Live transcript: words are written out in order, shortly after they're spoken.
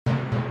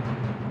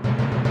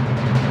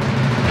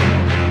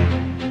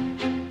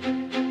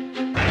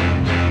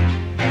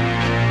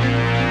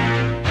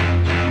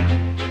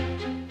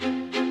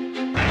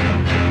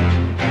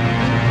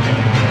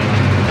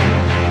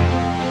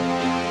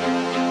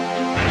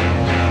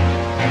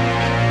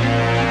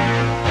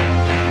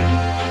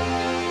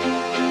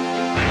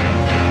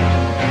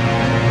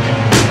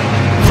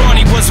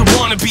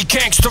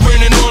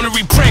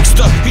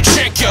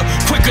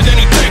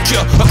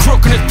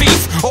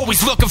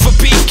always looking for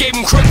beef, gave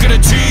him crook of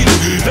the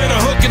teeth, then a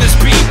hook of his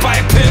beat by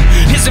a pimp.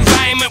 His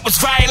environment was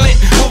violent,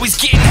 always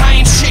getting high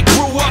and shit.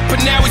 Grew up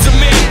and now he's a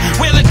man,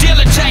 wheeler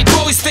dealer type,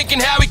 always thinking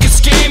how he could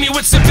scam. He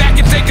would sit back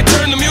and think and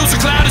turn the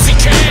music loud as he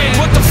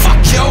can. What the fuck,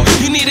 yo?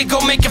 You need to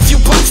go make a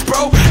few bucks,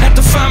 bro. At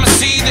the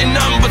pharmacy, they're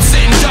nothing but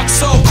sitting ducks.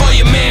 So call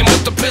your man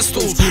with the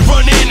pistols,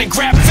 run in and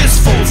grab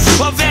fistfuls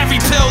of every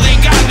pill they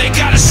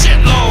got a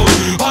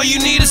shitload. All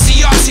you need is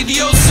the oxy, the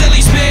old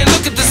sillies, man.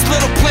 Look at this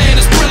little plan,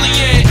 it's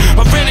brilliant.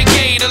 A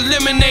renegade,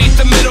 eliminate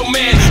the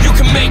middleman. You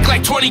can make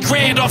like 20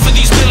 grand off of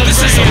these milligrams.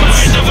 This is the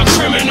mind of a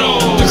criminal.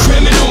 The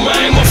criminal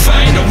mind will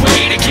find a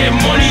way to get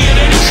money at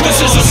any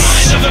cost. This is the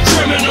mind of a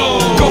criminal.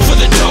 Go for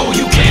the dough,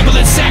 you gamble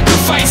and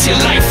sacrifice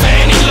your life for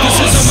any loss.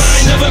 This is the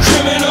mind of a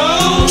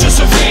criminal. Just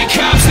evade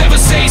cops, never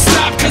say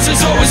stop, cause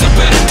there's always a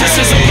better day.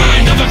 This is the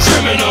mind of a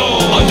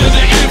criminal. Under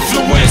the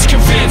influence,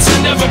 convinced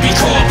and never be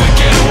caught but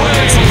get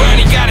away. So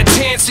Ronnie got a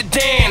tan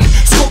sedan,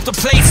 scope the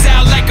place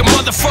out like a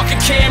motherfucking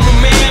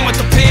cameraman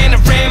with a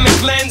panoramic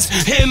lens.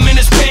 Him and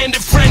his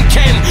bandit friend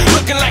Ken,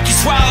 looking like he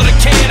swallowed a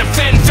can of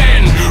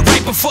fen-fen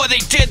right before they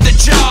did the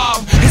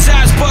job. His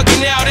eyes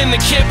bugging out and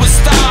the kid was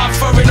starved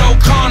for an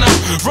O'Connor.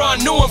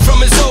 Ron knew him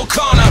from his old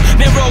corner,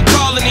 near old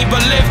colony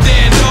but lived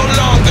there no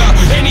longer.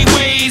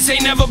 Anyways,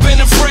 ain't never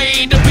been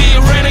afraid to be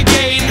a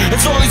renegade,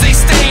 as long as they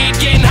stayed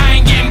getting high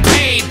and getting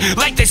paid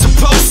like they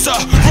supposed to.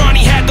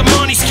 Ronnie had the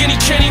money, skinny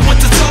Kenny with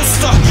the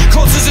toaster.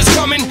 Closest is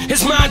coming,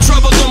 his mind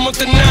troubled him with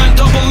the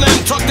 9-double-M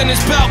tucked in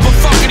his belt, but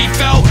fuck it, he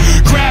felt.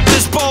 Grabbed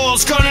his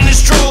balls, gun in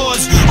his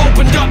drawers,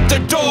 opened up the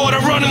door to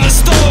run in the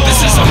store.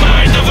 This is the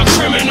mind of a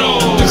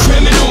criminal. The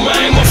criminal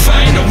mind will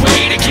find a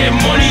way to get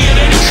money at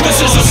any cost. This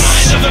is the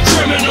mind of a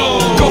criminal.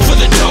 Go for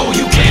the dough,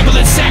 you gamble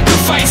and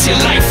sacrifice your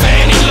life for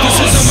any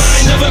loss. This is the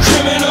mind of a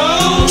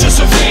criminal.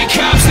 Just evade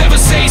cops, never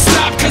say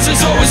stop, cause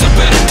there's always a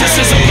better day. This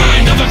is the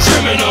mind of a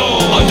criminal.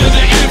 Under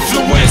the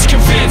influence,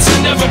 convinced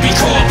and never be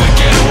caught but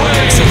get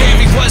away. So here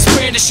he was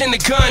brandishing the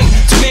gun,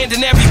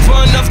 demanding every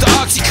one of the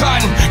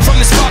Oxycontin from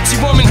this foxy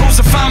woman who's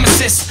a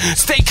pharmacist.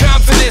 Stay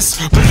confident,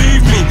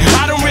 believe me,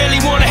 I don't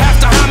really wanna have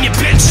to harm you,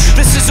 bitch.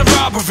 This is a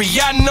robbery,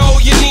 I know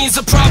your knees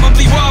are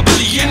probably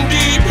wobbly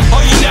indeed.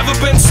 Oh, you never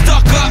been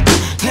stuck up?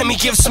 Let me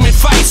give some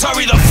advice,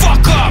 hurry the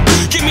fuck up.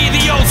 Give me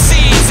the old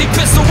C's. He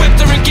pistol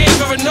whipped her and gave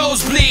her a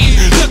nosebleed.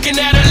 Looking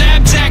at her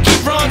lab jacket,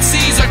 Ron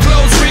sees her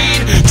clothes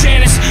read.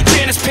 Janice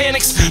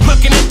panics,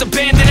 looking at the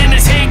bandit in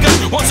his handgun.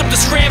 Wants him to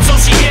scram, so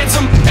she hands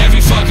him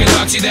every fucking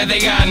oxy that they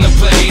got in the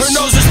place. Her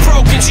nose is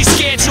broken, she's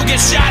scared she'll get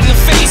shot in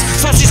the face,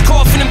 so she's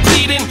coughing and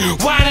bleeding,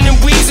 whining and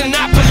wheezing,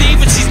 not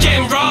believing she's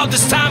getting robbed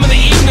this time of the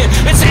evening.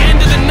 It's the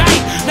end of the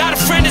night, not a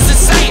friend is in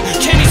sight.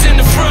 Kenny's in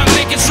the front,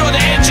 making sure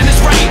the engine is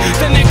right.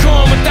 Then they're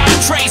gone without a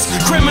trace,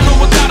 criminal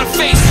without a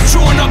face,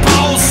 chewing up a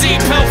whole seat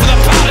pill for the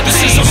pilot.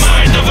 This is the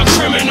mind of a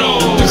criminal.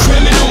 The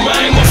criminal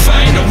mind will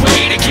find a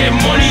way to get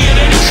money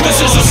at any cost. This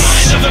is the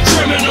mind of a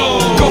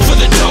criminal. Go for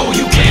the dough,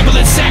 you gamble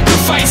and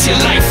sacrifice your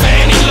life for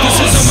any loss.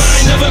 This is the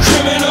mind of a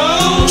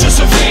criminal. Just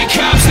evade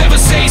cops, never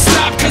say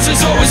stop, cause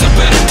there's always a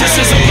better day. This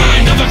is the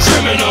mind of a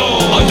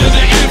criminal. Under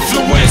the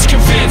influence,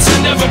 convinced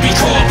and never be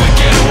caught but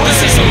get away.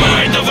 This is the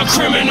mind of a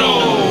criminal.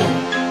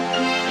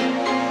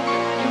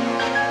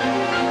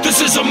 This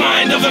is the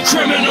mind of a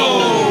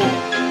criminal.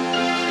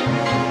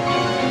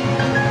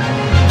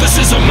 This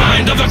is the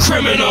mind of a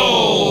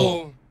criminal.